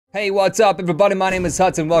Hey, what's up everybody? My name is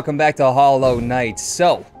Hudson. Welcome back to Hollow Knight.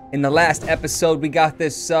 So, in the last episode, we got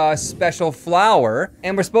this special flower,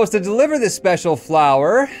 and we're supposed to deliver this special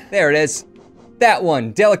flower. There it is. That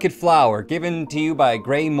one, delicate flower, given to you by a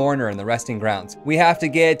gray mourner in the resting grounds. We have to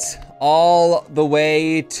get all the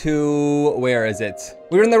way to, where is it?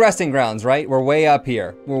 We're in the resting grounds, right? We're way up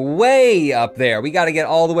here. We're way up there. We gotta get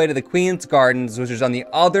all the way to the Queen's Gardens, which is on the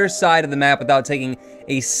other side of the map without taking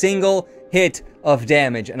a single hit of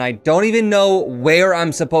damage. And I don't even know where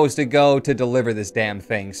I'm supposed to go to deliver this damn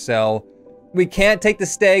thing. So we can't take the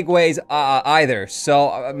stagways either.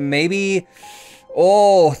 So maybe,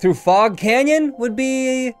 oh, through Fog Canyon would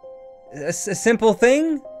be a simple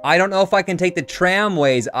thing. I don't know if I can take the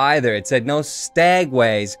tramways either. It said no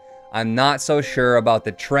stagways. I'm not so sure about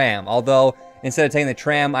the tram. Although, instead of taking the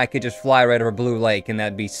tram, I could just fly right over Blue Lake and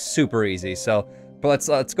that'd be super easy. So, but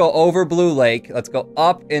let's go over Blue Lake. Let's go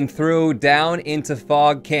up and through, down into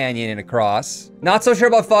Fog Canyon and across. Not so sure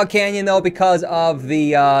about Fog Canyon though because of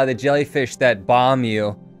the jellyfish that bomb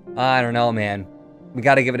you. I don't know, man. We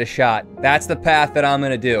gotta give it a shot. That's the path that I'm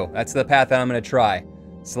gonna do. That's the path that I'm gonna try.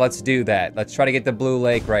 So let's do that. Let's try to get to Blue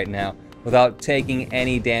Lake right now without taking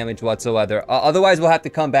any damage whatsoever. Otherwise, we'll have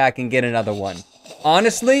to come back and get another one.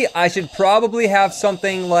 Honestly, I should probably have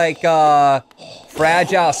something like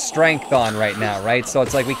fragile strength on right now, right? So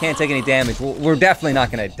it's like we can't take any damage. We're definitely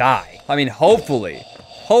not gonna die. I mean, hopefully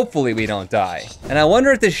we don't die. And I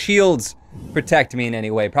wonder if the shields protect me in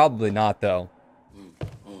any way. Probably not, though.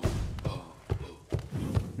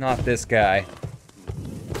 Not this guy.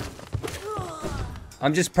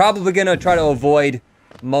 I'm just probably gonna try to avoid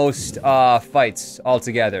most fights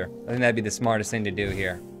altogether. I think that'd be the smartest thing to do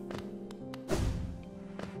here.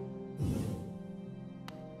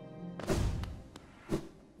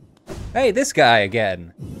 Hey, this guy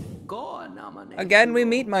again. Again we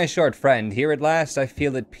meet, my short friend. Here at last I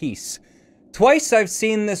feel at peace. Twice I've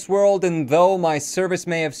seen this world, and though my service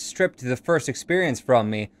may have stripped the first experience from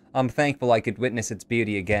me, I'm thankful I could witness its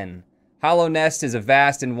beauty again. Hollow Nest is a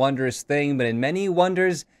vast and wondrous thing, but in many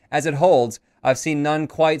wonders as it holds, I've seen none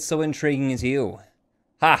quite so intriguing as you.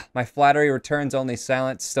 Ha! My flattery returns only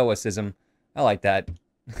silent stoicism. I like that.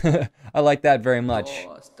 I like that very much.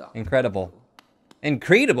 Incredible.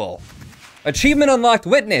 Incredible! Achievement unlocked,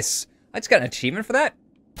 witness! I just got an achievement for that?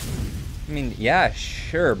 I mean, yeah,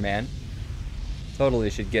 sure, man.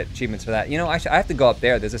 Totally should get achievements for that. You know, I have to go up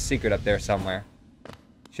there. There's a secret up there somewhere.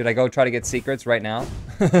 Should I go try to get secrets right now?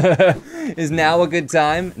 Is now a good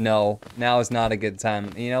time? No, now is not a good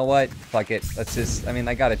time. You know what? Fuck it. Let's just, I mean,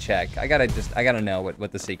 I gotta check. I gotta know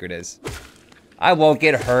what the secret is. I won't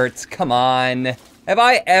get hurt. Come on. Have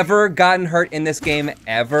I ever gotten hurt in this game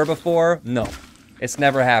ever before? No. It's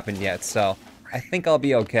never happened yet, so I think I'll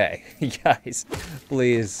be okay. Guys,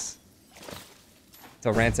 please. It's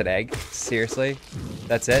a rancid egg? Seriously?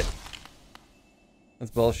 That's it?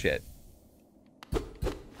 That's bullshit.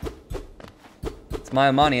 It's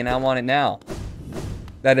my money and I want it now.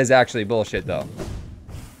 That is actually bullshit though.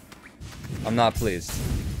 I'm not pleased.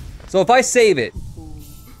 So if I save it,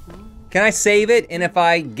 can I save it? And if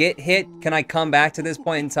I get hit, can I come back to this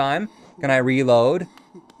point in time? Can I reload?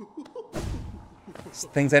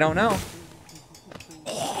 Things I don't know.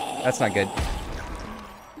 That's not good.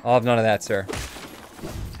 I'll have none of that, sir.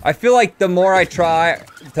 I feel like the more I try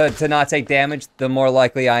to not take damage, the more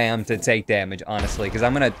likely I am to take damage, honestly, because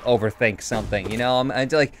I'm gonna overthink something, you know? I'm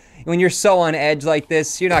like, when you're so on edge like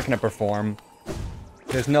this, you're not gonna perform.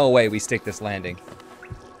 There's no way we stick this landing.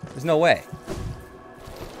 There's no way.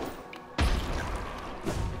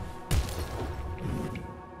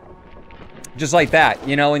 Just like that,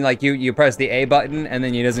 you know, when like you press the A button and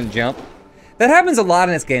then it doesn't jump. That happens a lot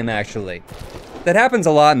in this game, actually. That happens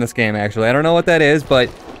a lot in this game, actually. I don't know what that is, but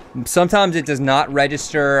sometimes it does not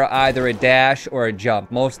register either a dash or a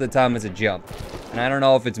jump. Most of the time it's a jump. And I don't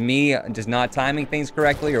know if it's me just not timing things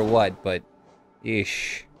correctly or what, but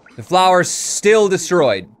ish. The flower's still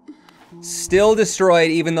destroyed. Still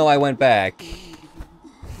destroyed even though I went back.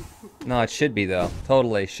 No, it should be though.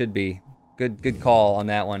 Totally should be. Good call on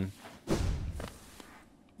that one.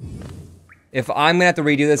 If I'm gonna have to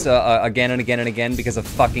redo this again and again and again because a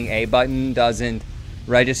fucking A button doesn't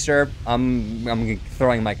register, I'm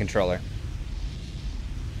throwing my controller.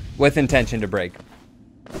 With intention to break.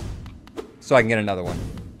 So I can get another one.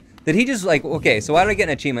 Did he just like, okay, so why did I get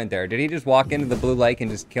an achievement there? Did he just walk into the Blue Lake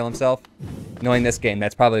and just kill himself? Knowing this game,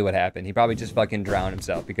 that's probably what happened. He probably just fucking drowned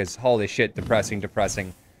himself because holy shit, depressing.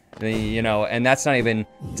 You know, and that's not even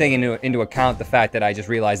taking into account the fact that I just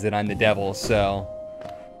realized that I'm the devil, so.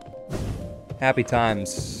 Happy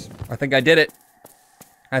times. I think I did it.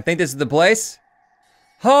 I think this is the place.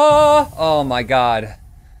 Oh my god.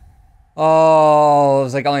 Oh, it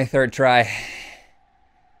was like only third try.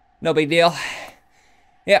 No big deal.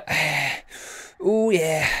 Yeah. Ooh,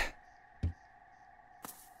 yeah.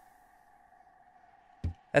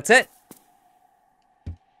 That's it?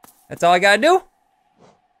 That's all I gotta do?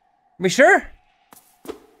 We sure?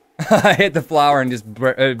 I hit the flower and just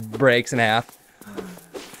breaks in half.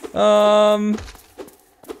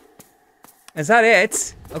 Is that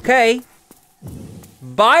it? Okay.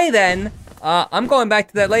 Bye then. I'm going back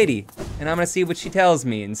to that lady and I'm gonna see what she tells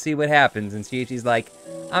me and see what happens and see if she's like,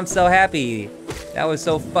 I'm so happy. That was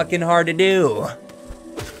so fucking hard to do.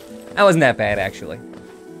 That wasn't that bad, actually.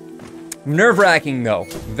 Nerve-wracking, though.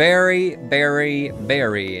 Very, very,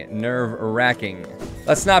 very nerve-wracking.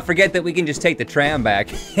 Let's not forget that we can just take the tram back.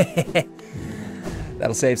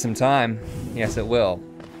 That'll save some time. Yes, it will.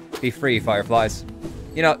 Be free, fireflies.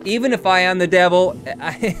 You know, even if I am the devil,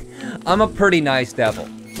 I'm a pretty nice devil.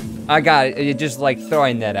 I got it, just like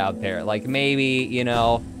throwing that out there. Like maybe, you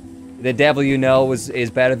know, the devil you know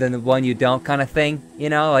is better than the one you don't kind of thing. You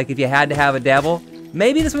know, like if you had to have a devil,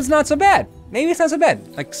 maybe this one's not so bad. Maybe it's not so bad.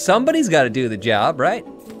 Like somebody's got to do the job, right?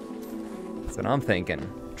 That's what I'm thinking.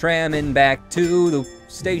 Tramming back to the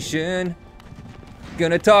station.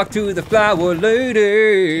 Gonna talk to the flower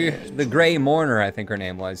lady. The Gray Mourner, I think her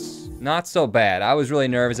name was. Not so bad. I was really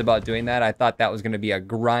nervous about doing that. I thought that was gonna be a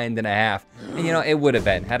grind and a half. And you know, it would have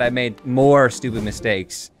been. Had I made more stupid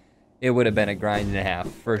mistakes, it would have been a grind and a half,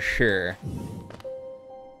 for sure.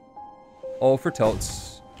 Oh, for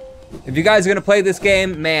totes. If you guys are gonna play this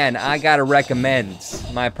game, man, I gotta recommend.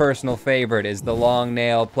 My personal favorite is the long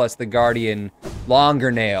nail plus the Guardian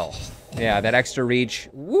longer nail. Yeah, that extra reach,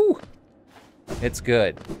 woo! It's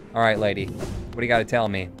good. All right, lady, what do you gotta tell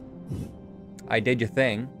me? I did your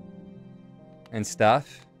thing. And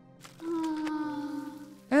stuff.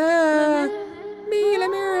 Lemire,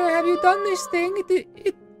 have you done this thing?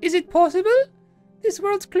 Is it possible? This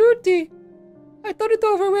world's cruelty. I thought it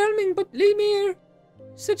overwhelming, but Lemire,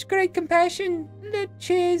 such great compassion,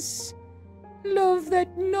 leches, love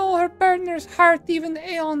that know her partner's heart even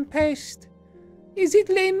aeon past. Is it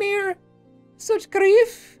Lemire? Such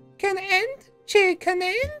grief can end? Che can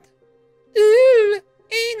end?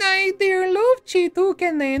 Ain't I dear love che too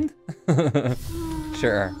can end?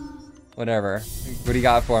 Sure. Whatever. What do you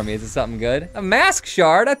got for me? Is it something good? A mask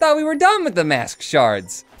shard? I thought we were done with the mask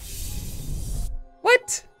shards.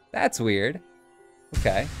 What? That's weird.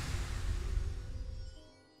 Okay.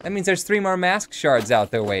 That means there's 3 more mask shards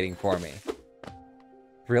out there waiting for me.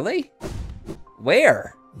 Really?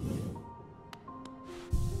 Where?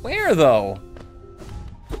 Where though?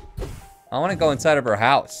 I wanna go inside of her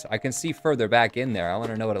house. I can see further back in there. I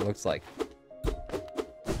wanna know what it looks like.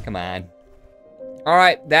 Come on. All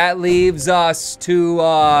right, that leaves us to,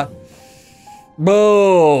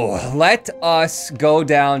 let us go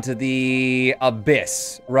down to the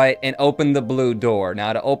abyss, right, and open the blue door.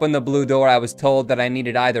 Now, to open the blue door, I was told that I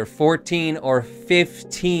needed either 14 or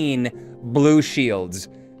 15 blue shields.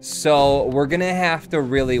 So we're gonna have to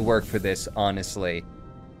really work for this, honestly.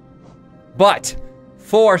 But,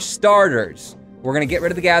 for starters, we're gonna get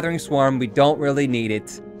rid of the Gathering Swarm. We don't really need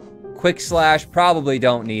it. Quick Slash, probably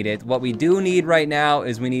don't need it. What we do need right now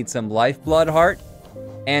is we need some Lifeblood Heart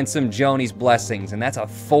and some Joni's Blessings, and that's a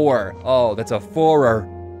 4. Oh, that's a 4-er.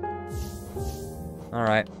 All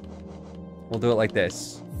right, we'll do it like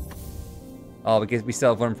this. Oh, because we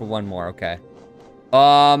still have room for one more, okay.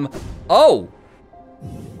 Oh!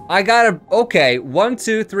 I got a, okay, 1,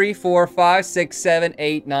 2, 3, 4, 5, 6, 7,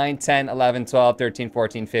 8, 9, 10, 11, 12, 13,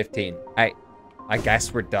 14, 15. I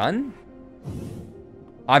guess we're done?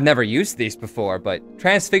 I've never used these before, but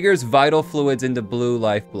transfigures vital fluids into blue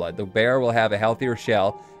lifeblood. The bearer will have a healthier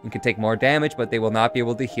shell and can take more damage, but they will not be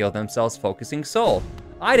able to heal themselves, focusing soul.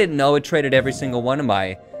 I didn't know it traded every single one of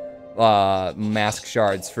my mask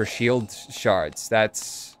shards for shield shards.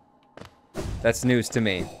 That's news to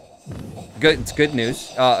me. Good, it's good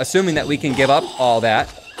news. Assuming that we can give up all that,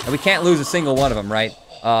 and we can't lose a single one of them, right?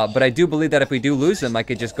 But I do believe that if we do lose them, I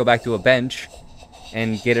could just go back to a bench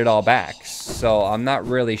and get it all back. So I'm not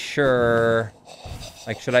really sure,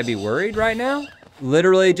 like, should I be worried right now?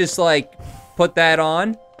 Literally just like put that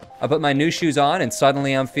on. I put my new shoes on and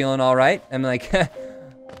suddenly I'm feeling all right. I'm like,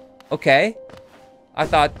 okay. I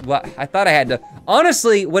thought I had to,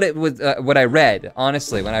 honestly, what I read,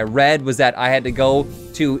 honestly, when I read was that I had to go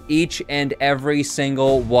to each and every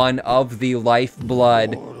single one of the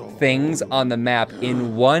lifeblood things on the map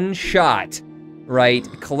in one shot, right?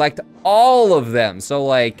 Collect all of them. So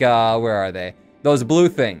like, where are they? Those blue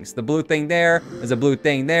things. The blue thing there, there's a blue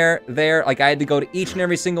thing there. Like I had to go to each and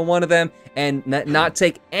every single one of them and not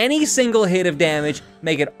take any single hit of damage,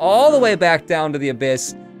 make it all the way back down to the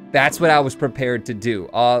abyss, That's what I was prepared to do.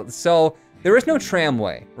 So there is no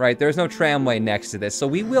tramway, right? There's no tramway next to this, so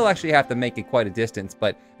we will actually have to make it quite a distance,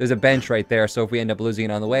 but there's a bench right there, so if we end up losing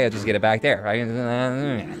it on the way, I'll just get it back there, right?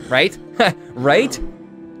 Right? Right?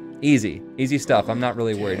 Easy. Easy stuff. I'm not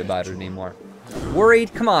really worried about it anymore.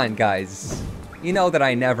 Worried? Come on, guys. You know that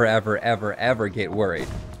I never, ever, ever, ever get worried,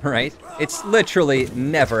 right? It's literally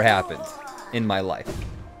never happened in my life.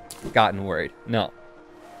 Gotten worried. No.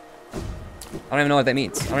 I don't even know what that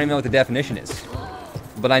means. I don't even know what the definition is.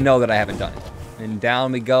 But I know that I haven't done it. And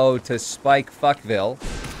down we go to Spike Fuckville.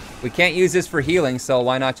 We can't use this for healing, so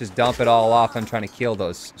why not just dump it all off? I'm trying to kill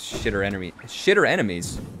those shitter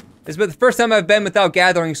enemies. This is the first time I've been without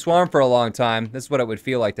gathering swarm for a long time. This is what it would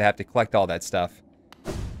feel like to have to collect all that stuff.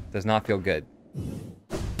 Does not feel good.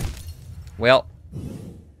 Well,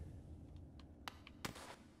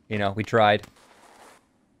 you know, we tried.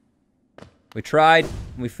 We tried,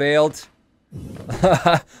 we failed.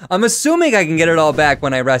 I'm assuming I can get it all back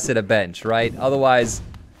when I rest at a bench, right? Otherwise,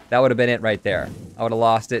 that would have been it right there. I would have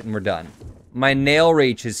lost it and we're done. My nail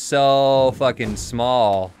reach is so fucking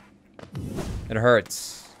small. It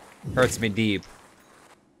hurts. Hurts me deep.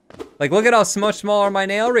 Like, look at how much smaller my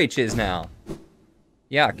nail reach is now.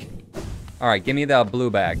 Yuck. Alright, give me the blue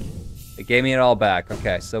bag. It gave me it all back.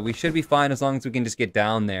 Okay, so we should be fine as long as we can just get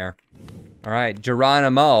down there. Alright,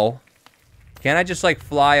 Geronimo. Can't I just, like,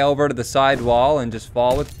 fly over to the side wall and just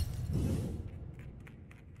fall with...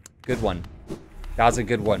 Good one. That was a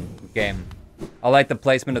good one. Game. I like the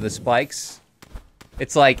placement of the spikes.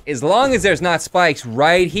 It's like, as long as there's not spikes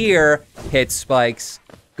right here, hit spikes.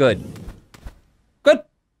 Good. Good.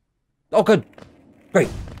 Oh, good. Great.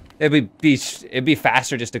 It'd be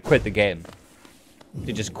faster just to quit the game.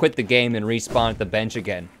 To just quit the game and respawn at the bench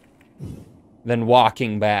again. Than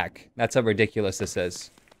walking back. That's how ridiculous this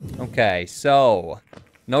is. Okay, so,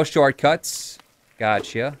 no shortcuts.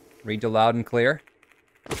 Gotcha. Read you loud and clear.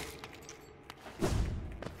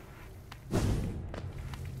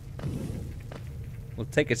 We'll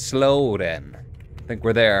take it slow then. I think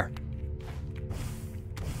we're there.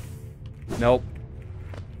 Nope.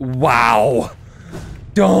 Wow!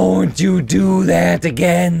 Don't you do that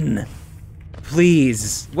again!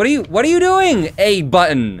 Please. What are you doing? A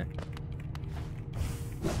button.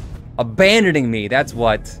 Abandoning me, that's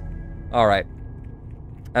what. Alright.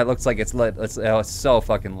 That looks like it's lit. It's so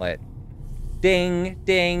fucking lit. Ding,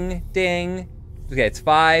 ding, ding. Okay, it's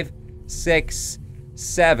 5, 6,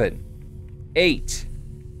 7, 8,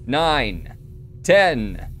 9,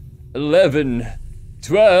 10, 11,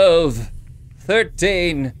 12,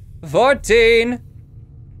 13, 14.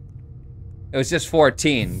 It was just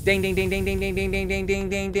 14. Ding, ding, ding, ding, ding, ding, ding, ding, ding, ding,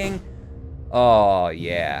 ding, ding. Oh,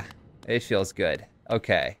 yeah. It feels good.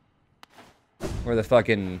 Okay. We're the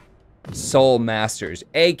fucking soul masters,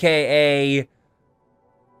 aka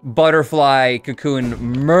butterfly cocoon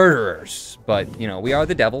murderers. But you know, we are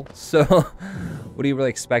the devil, so what do you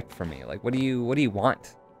really expect from me? Like, what do you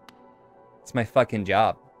want? It's my fucking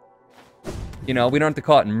job. You know, we don't have to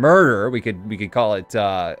call it murder. We could call it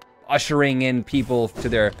ushering in people to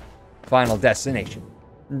their final destination,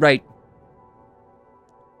 right?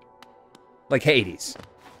 Like Hades.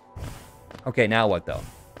 Okay, now what though?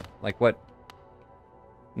 Like what?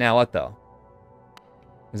 Now what though?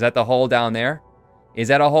 Is that the hole down there? Is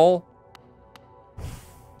that a hole?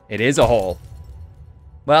 It is a hole.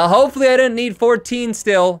 Well, hopefully I didn't need 14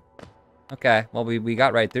 still. Okay, well we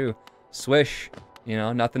got right through. Swish, you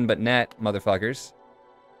know, nothing but net, motherfuckers.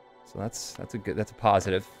 So that's a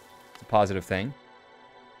positive. It's a positive thing.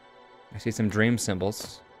 I see some dream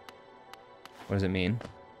symbols. What does it mean?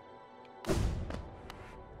 All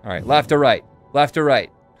right, left or right? Left or right?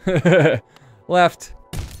 Left.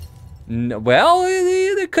 No, well,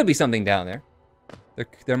 there could be something down there.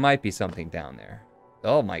 There might be something down there.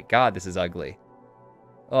 Oh my god, this is ugly.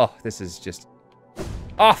 Oh, this is just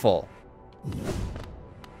awful.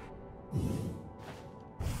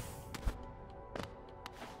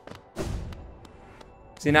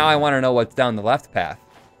 See, now I want to know what's down the left path.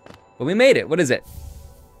 But we made it. What is it?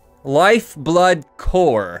 Lifeblood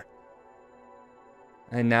core.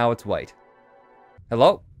 And now it's white.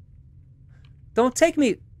 Hello? Don't take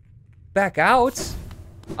me back out.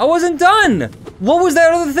 I wasn't done. What was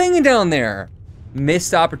that other thing down there?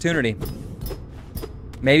 Missed opportunity.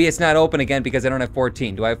 Maybe it's not open again because I don't have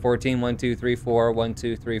 14. Do I have 14? 1, 2, 3, 4. 1,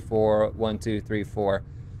 2, 3, 4. 1, 2, 3, 4.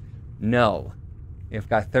 No. You've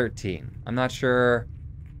got 13. I'm not sure.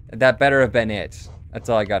 That better have been it. That's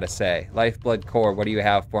all I gotta say. Lifeblood core, what do you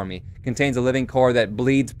have for me? Contains a living core that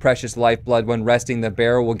bleeds precious lifeblood. When resting, the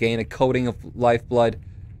bearer will gain a coating of lifeblood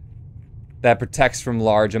that protects from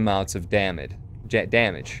large amounts of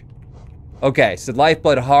damage. Okay, so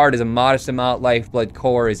lifeblood heart is a modest amount, lifeblood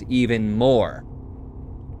core is even more.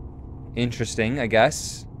 Interesting, I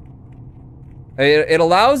guess. It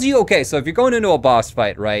allows you, okay, so if you're going into a boss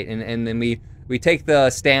fight, right, and then we take the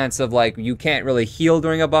stance of like, you can't really heal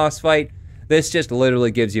during a boss fight, this just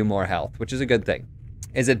literally gives you more health, which is a good thing.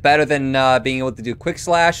 Is it better than being able to do quick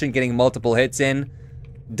slash and getting multiple hits in?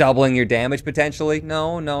 Doubling your damage potentially?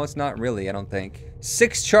 No, it's not really, I don't think.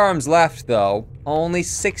 6 charms left though. Only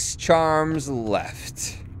 6 charms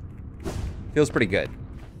left. Feels pretty good.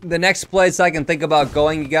 The next place I can think about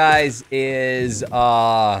going, you guys, is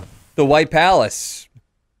the White Palace.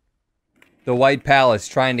 The White Palace,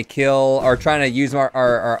 trying to kill, or trying to use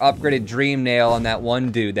our upgraded Dream Nail on that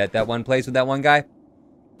one dude, that one place with that one guy.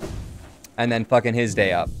 And then fucking his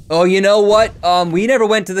day up. Oh, you know what? We never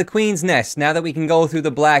went to the Queen's Nest. Now that we can go through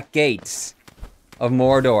the Black Gates of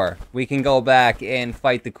Mordor, we can go back and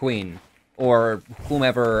fight the Queen. Or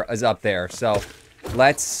whomever is up there, so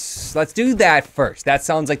let's do that first. That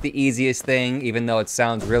sounds like the easiest thing, even though it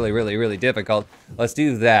sounds really difficult. Let's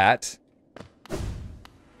do that.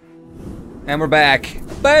 And we're back.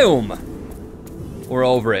 Boom! We're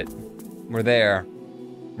over it. We're there.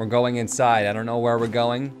 We're going inside. I don't know where we're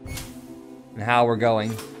going and how we're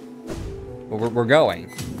going, but we're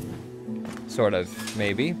going. Sort of,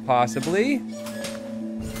 maybe, possibly.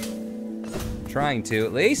 Trying to,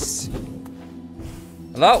 at least.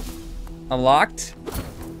 Hello? I'm locked.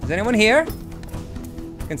 Is anyone here?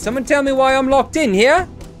 Can someone tell me why I'm locked in here?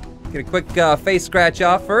 Get a quick face scratch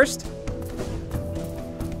off first.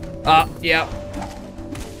 Yeah.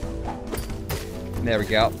 There we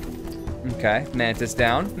go. Okay, Mantis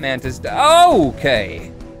down. Mantis down.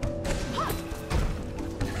 Okay.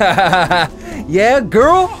 Yeah,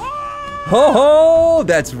 girl. Ho ho,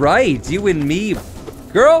 that's right. You and me,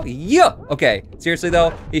 girl. Yeah. Okay, seriously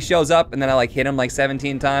though, he shows up and then I like hit him like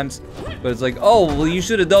 17 times. But it's like, oh, well, you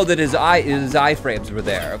should have known that his eye frames were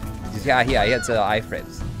there. Yeah, he had some eye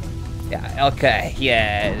frames. Yeah, okay,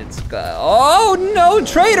 yeah, it's good. Oh, no,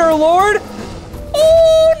 traitor lord!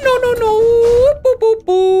 Oh, no, boo, boo,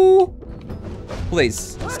 boo.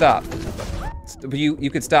 Please, stop. You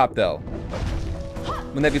could stop, though.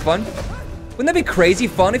 Wouldn't that be fun? Wouldn't that be crazy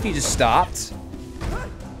fun if you just stopped?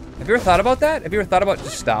 Have you ever thought about that? Have you ever thought about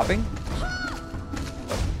just stopping?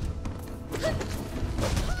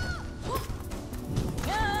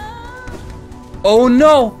 Oh,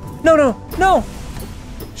 no! No!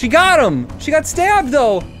 She got him! She got stabbed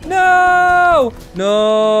though! No!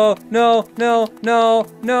 No!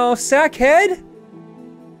 Sackhead?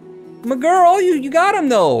 My girl, you got him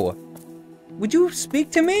though! Would you speak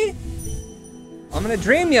to me? I'm gonna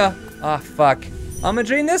dream ya. Ah, fuck. I'm gonna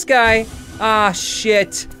dream this guy. Ah,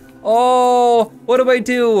 shit. Oh, what do I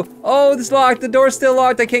do? Oh, it's locked. The door's still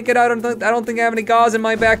locked. I can't get out. I don't think I have any gauze in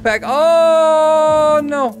my backpack. Oh,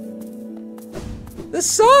 no. This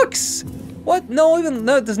sucks. What? No,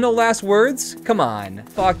 there's no last words? Come on.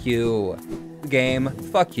 Fuck you. Game,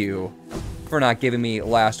 fuck you for not giving me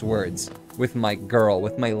last words with my girl,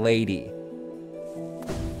 with my lady.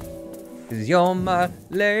 'Cause you're my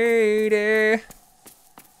lady.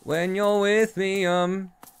 When you're with me, I'm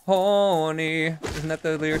horny. Isn't that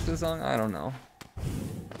the lyrics of the song? I don't know.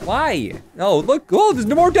 Why? Oh, look, oh, there's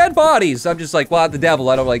no more dead bodies. I'm just like, well, the devil,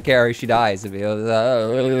 I don't really care if she dies.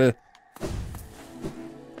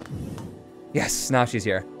 Yes, now she's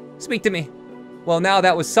here. Speak to me. Well, now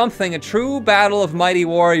that was something, a true battle of mighty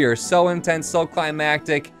warriors. So intense, so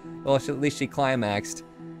climactic. Well, at least she climaxed.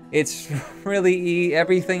 It's really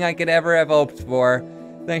everything I could ever have hoped for.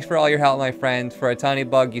 Thanks for all your help, my friend. For a tiny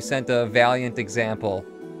bug, you sent a valiant example.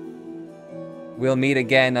 We'll meet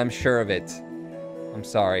again, I'm sure of it. I'm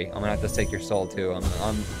sorry, I'm gonna have to take your soul too.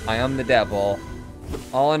 I am the devil.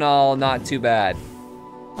 All in all, not too bad.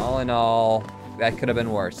 All in all, that could have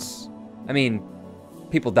been worse. I mean,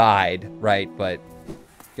 people died, right? But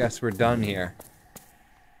guess we're done here.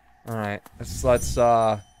 All right, let's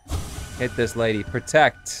hit this lady.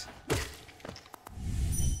 Protect.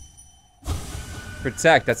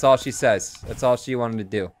 Protect, that's all she says. That's all she wanted to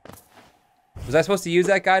do. Was I supposed to use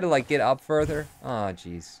that guy to like get up further? Oh,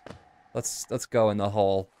 jeez. Let's go in the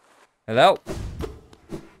hole. Hello?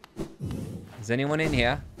 Is anyone in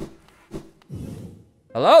here?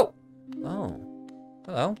 Hello? Oh,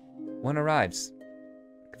 hello. One arrives.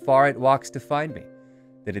 Far it walks to find me.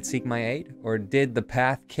 Did it seek my aid, or did the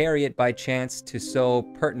path carry it by chance to so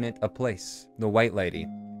pertinent a place? The white lady.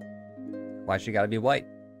 Why she gotta be white?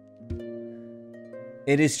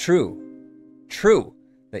 It is true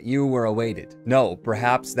that you were awaited. No,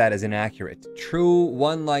 perhaps that is inaccurate. True,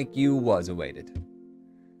 one like you was awaited.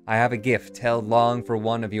 I have a gift held long for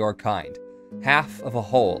one of your kind. Half of a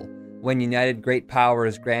whole, When united, great power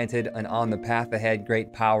is granted, and on the path ahead,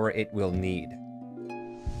 great power it will need.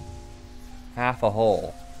 Half a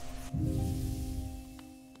hole.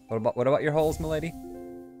 What about your holes, milady?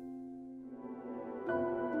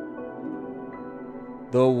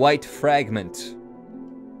 The white fragment.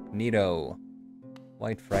 Neato.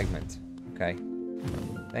 White fragment. Okay.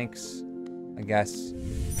 Thanks, I guess.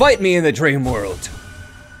 Fight me in the dream world!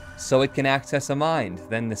 So it can access a mind,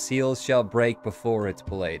 then the seals shall break before its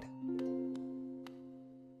blade.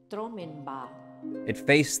 It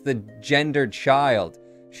faced the gendered child.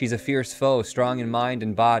 She's a fierce foe, strong in mind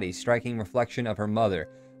and body, striking reflection of her mother,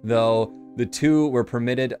 though the two were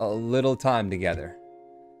permitted a little time together.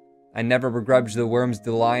 I never begrudged the worm's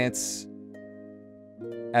dalliance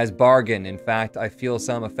as bargain. In fact, I feel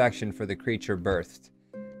some affection for the creature birthed.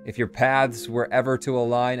 If your paths were ever to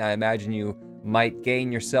align, I imagine you might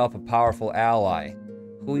gain yourself a powerful ally.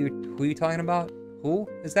 Who you talking about? Who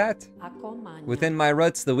is that? Within my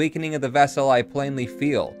roots, the weakening of the vessel I plainly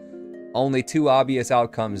feel. Only two obvious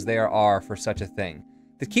outcomes there are for such a thing.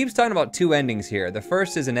 It keeps talking about two endings here. The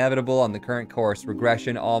first is inevitable on the current course,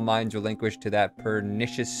 regression, all minds relinquished to that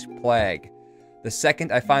pernicious plague. The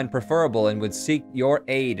second I find preferable and would seek your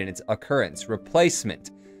aid in its occurrence.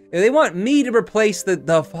 Replacement. If they want me to replace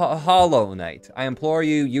the Hollow Knight, I implore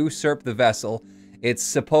you, usurp the vessel. Its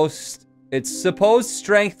supposed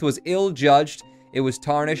strength was ill-judged. It was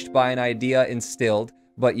tarnished by an idea instilled.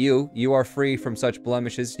 But you are free from such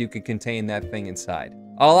blemishes. You could contain that thing inside.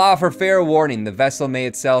 I'll offer fair warning. The vessel may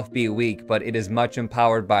itself be weak, but it is much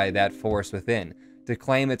empowered by that force within. To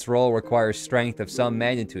claim its role requires strength of some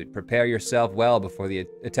magnitude. Prepare yourself well before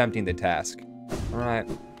attempting the task. All right.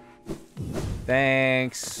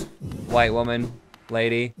 Thanks, white woman,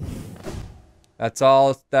 lady. That's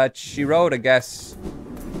all that she wrote, I guess.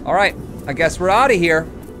 All right, I guess we're out of here.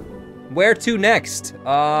 Where to next?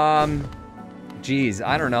 Geez,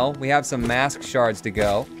 I don't know. We have some mask shards to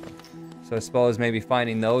go. So I suppose maybe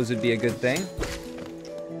finding those would be a good thing.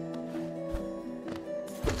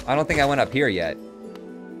 I don't think I went up here yet.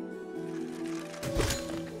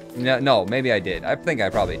 No, maybe I did. I think I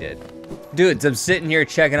probably did. Dudes, I'm sitting here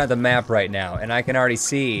checking out the map right now, and I can already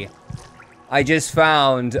see I just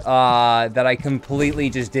found that I completely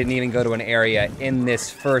just didn't even go to an area in this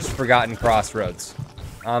first Forgotten Crossroads.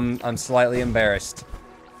 I'm slightly embarrassed.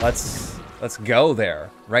 Let's go there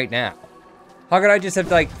right now. How could I just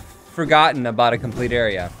have like forgotten about a complete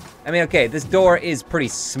area? I mean, okay, this door is pretty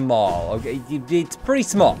small. Okay, it's pretty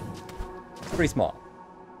small. It's pretty small.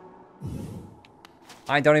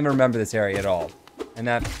 I don't even remember this area at all. And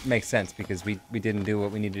that makes sense because we didn't do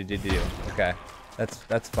what we needed to do. Okay,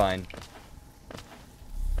 that's fine.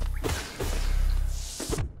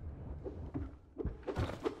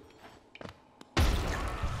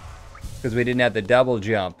 Because we didn't have the double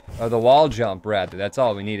jump, or the wall jump rather. That's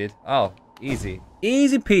all we needed. Oh, easy.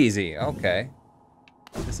 Easy peasy, okay.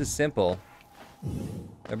 This is simple.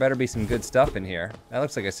 There better be some good stuff in here. That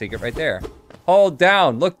looks like a secret right there. Hold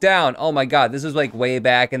down, look down. Oh my God, this is like way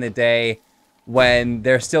back in the day when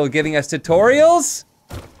they're still giving us tutorials?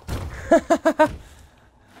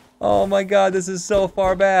 Oh my God, this is so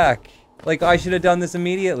far back. Like, I should have done this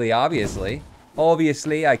immediately, obviously.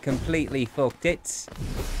 Obviously, I completely fucked it.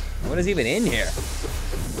 What is even in here?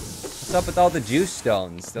 What's up with all the juice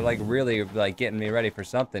stones? They're like really like getting me ready for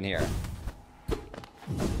something here.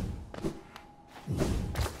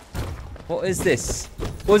 What is this?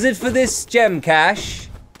 Was it for this gem cache?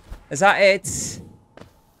 Is that it?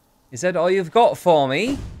 Is that all you've got for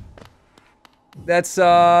me? That's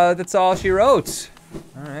all she wrote.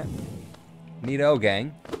 All right. Neato,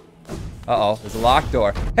 gang. Uh-oh, there's a locked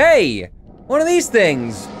door. Hey! One of these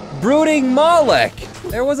things! Brooding Moloch!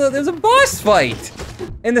 There's a boss fight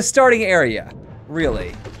in the starting area.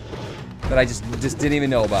 Really. That I just didn't even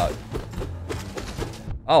know about.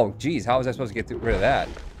 Oh, geez, how was I supposed to get rid of that?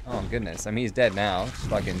 Oh, goodness. I mean, he's dead now. Just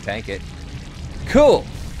fucking tank it. Cool!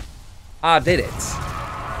 I did it.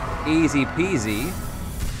 Easy peasy.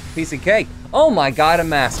 Piece of cake. Oh my God, a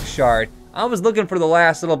mask shard. I was looking for the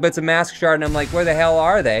last little bits of mask shard and I'm like, where the hell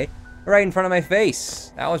are they? Right in front of my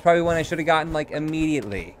face. That was probably one I should have gotten like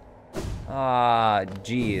immediately. Ah,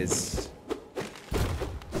 jeez.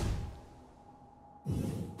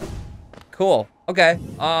 Cool. Okay.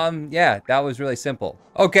 Yeah, that was really simple.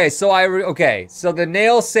 Okay, so so the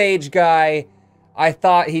nail sage guy, I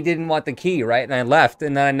thought he didn't want the key, right? And I left,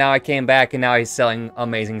 and then now I came back, and now he's selling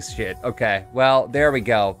amazing shit. Okay, well, there we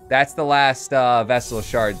go. That's the last vessel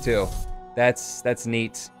shard too. That's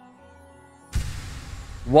neat.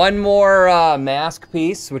 One more mask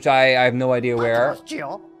piece, which I have no idea where.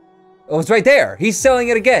 Oh, it's right there. He's selling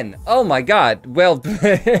it again. Oh my God. Well,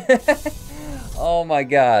 oh my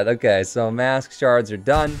God. Okay, so mask shards are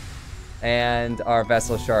done. And our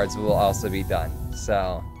vessel shards will also be done.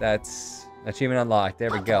 So that's achievement unlocked.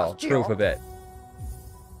 There we go. Proof of it.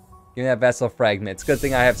 Give me that vessel fragment. It's a good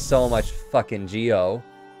thing I have so much fucking geo.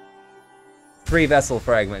 3 vessel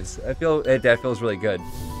fragments. That feels really good.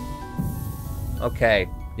 Okay.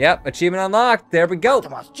 Yep, achievement unlocked. There we go.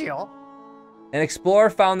 An explorer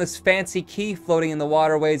found this fancy key floating in the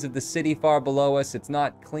waterways of the city far below us. It's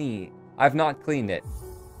not clean. I've not cleaned it.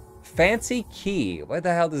 Fancy key. Where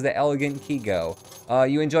the hell does the elegant key go?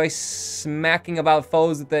 You enjoy smacking about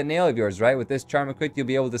foes with that nail of yours, right? With this charm equipped, you'll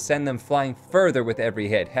be able to send them flying further with every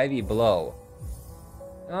hit. Heavy blow.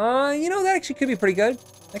 You know, that actually could be pretty good.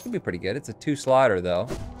 That could be pretty good. It's a 2-slotter, though.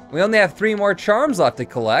 We only have 3 more charms left to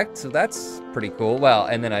collect, so that's pretty cool. Well,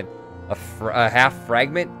 and then a half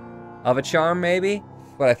fragment of a charm, maybe?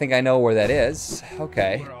 But I think I know where that is.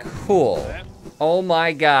 Okay, cool. Oh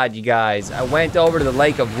my God, you guys. I went over to the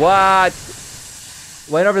lake of what?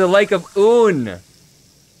 Went over to the lake of Un.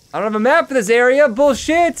 I don't have a map for this area.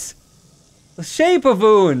 Bullshit. The shape of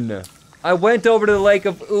Un. I went over to the lake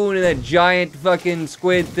of Un and that giant fucking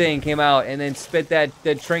squid thing came out and then spit that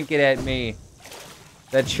trinket at me.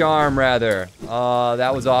 That charm, rather.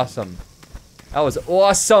 That was awesome. That was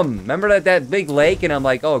awesome. Remember that big lake? And I'm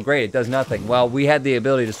like, oh, great, it does nothing. Well, we had the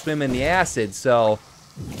ability to swim in the acid, so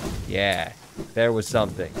yeah, there was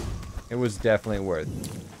something. It was definitely worth.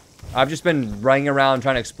 I've just been running around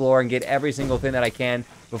trying to explore and get every single thing that I can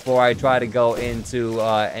before I try to go into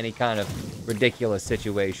any kind of ridiculous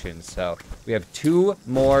situation. So we have 2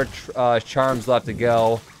 more charms left to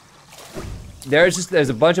go. There's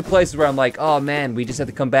a bunch of places where I'm like, oh man, we just have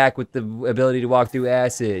to come back with the ability to walk through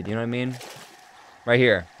acid. You know what I mean? Right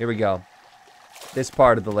here. Here we go. This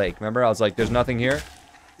part of the lake. Remember, I was like, there's nothing here?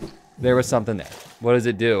 There was something there. What does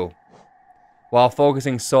it do? While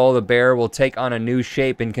focusing soul, the bear will take on a new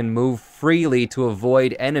shape and can move freely to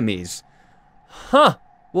avoid enemies. Huh.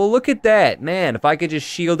 Well, look at that. Man, if I could just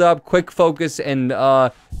shield up, quick focus, and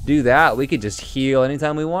do that, we could just heal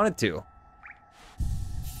anytime we wanted to.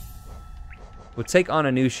 We'll take on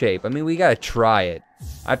a new shape. I mean, we gotta try it.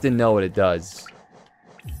 I have to know what it does.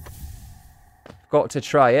 Got to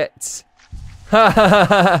try it.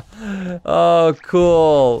 Oh,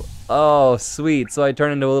 cool. Oh, sweet. So I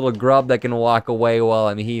turn into a little grub that can walk away while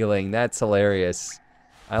I'm healing. That's hilarious.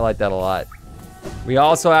 I like that a lot. We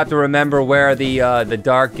also have to remember where the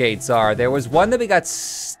dark gates are. There was one that we got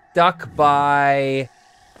stuck by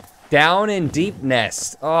down in Deep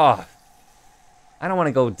Nest. Oh, I don't want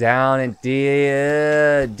to go down in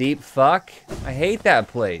deep fuck. I hate that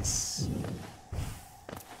place.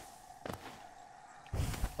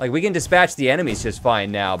 Like, we can dispatch the enemies just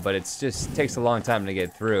fine now, but it just takes a long time to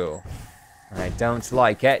get through. I don't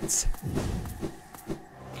like it.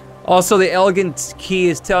 Also, the elegant key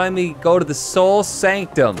is telling me go to the Soul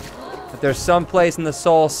Sanctum. That there's some place in the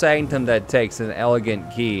Soul Sanctum that takes an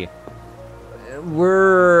elegant key.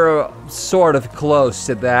 We're sort of close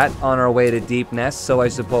to that on our way to Deep Nest, so I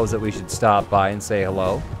suppose that we should stop by and say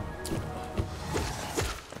hello.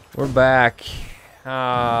 We're back.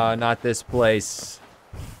 Ah, not this place.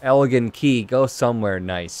 Elegant key, go somewhere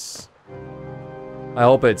nice. I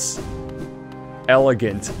hope it's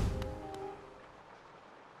elegant.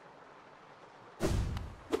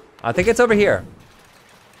 I think it's over here.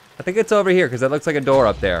 I think it's over here because it looks like a door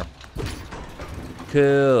up there.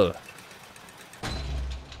 Cool.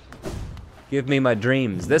 Give me my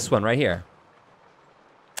dreams. This one right here.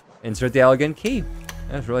 Insert the elegant key.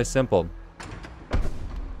 That's really simple.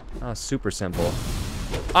 Oh, super simple.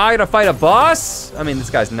 I gotta fight a boss? I mean, this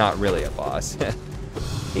guy's not really a boss.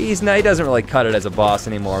 He doesn't really cut it as a boss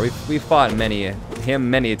anymore. We've fought him many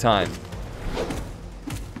a time.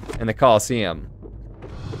 In the Coliseum.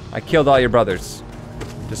 I killed all your brothers.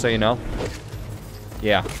 Just so you know.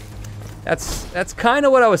 Yeah. That's kind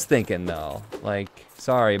of what I was thinking, though. Like,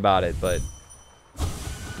 sorry about it, but...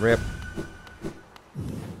 Rip.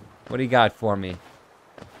 What do you got for me?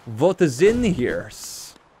 What is in here?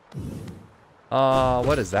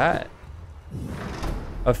 What is that?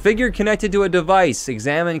 A figure connected to a device.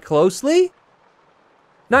 Examine closely?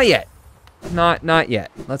 Not yet. Not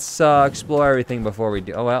yet. Let's explore everything before we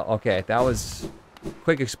do. Oh well, okay. That was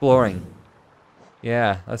quick exploring.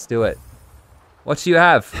 Yeah, let's do it. What do you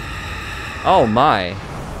have? Oh my.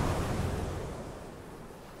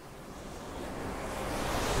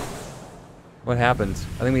 What happened?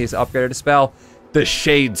 I think we just upgraded a spell. The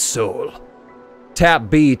Shade Soul. Tap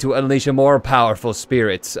B to unleash a more powerful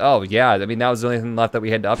spirit. Oh yeah, I mean that was the only thing left that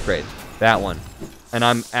we had to upgrade. That one. And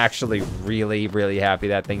I'm actually really, really happy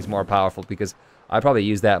that thing's more powerful because I probably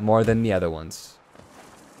use that more than the other ones.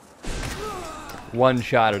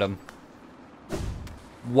 One-shotted them.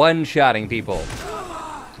 One-shotting people.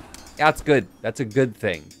 That's good. That's a good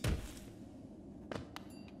thing.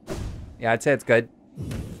 Yeah, I'd say it's good.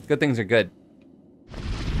 Good things are good.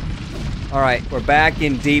 Alright, we're back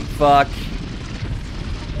in deep fuck.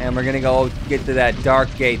 And we're gonna go get to that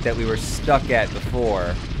dark gate that we were stuck at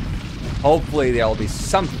before. Hopefully there'll be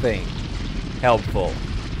something helpful.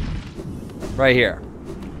 Right here.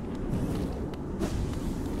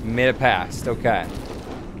 Made it past, okay.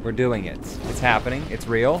 We're doing it. It's happening, it's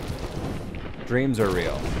real. Dreams are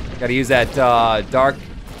real. Gotta use that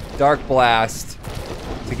dark blast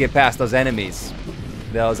to get past those enemies.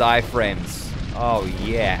 Those iframes. Oh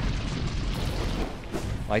yeah.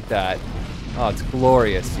 Like that. Oh, it's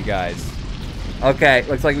glorious, you guys. Okay,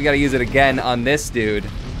 looks like we gotta use it again on this dude.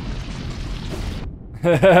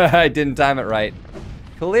 I didn't time it right.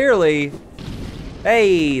 Clearly.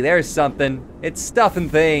 Hey, there's something. It's stuffing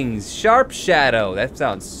things. Sharp Shadow. That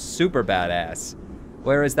sounds super badass.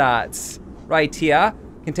 Where is that? Right here.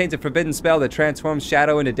 Contains a forbidden spell that transforms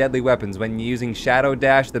shadow into deadly weapons. When using Shadow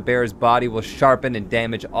Dash, the bear's body will sharpen and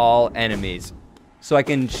damage all enemies. So I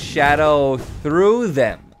can shadow through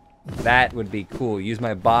them. That would be cool. Use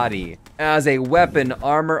my body as a weapon.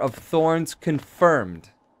 Armor of Thorns confirmed.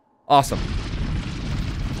 Awesome.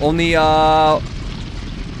 Only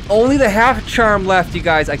the half charm left, you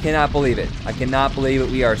guys. I cannot believe it. I cannot believe it.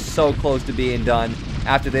 We are so close to being done.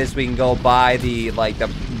 After this, we can go buy the, like, the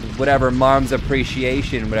whatever Mom's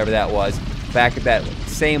Appreciation, whatever that was. Back at that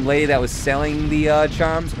same lady that was selling the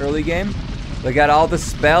charms early game. We got all the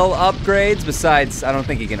spell upgrades. Besides, I don't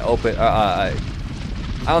think you can open. I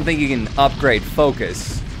don't think you can upgrade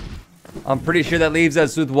focus. I'm pretty sure that leaves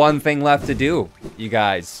us with one thing left to do, you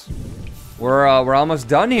guys. We're almost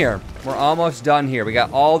done here. We're almost done here. We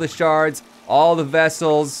got all the shards, all the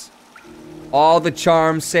vessels, all the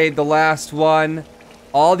charms, save the last one.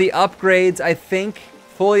 All the upgrades, I think.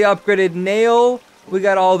 Fully upgraded nail. We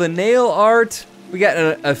got all the nail art. We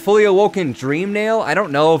got a fully awoken dream nail. I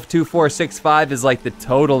don't know if 2465 is like the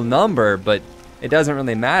total number, but it doesn't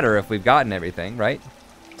really matter if we've gotten everything, right?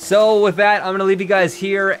 So with that, I'm gonna leave you guys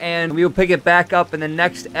here, and we will pick it back up in the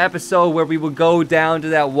next episode where we will go down to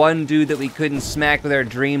that one dude that we couldn't smack with our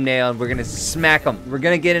dream nail, and we're gonna smack him. We're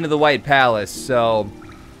gonna get into the White Palace. So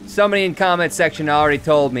somebody in comment section already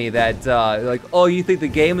told me that, like, oh, you think the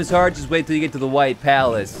game is hard? Just wait till you get to the White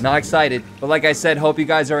Palace. Not excited, but like I said, hope you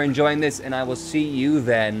guys are enjoying this, and I will see you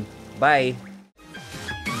then. Bye.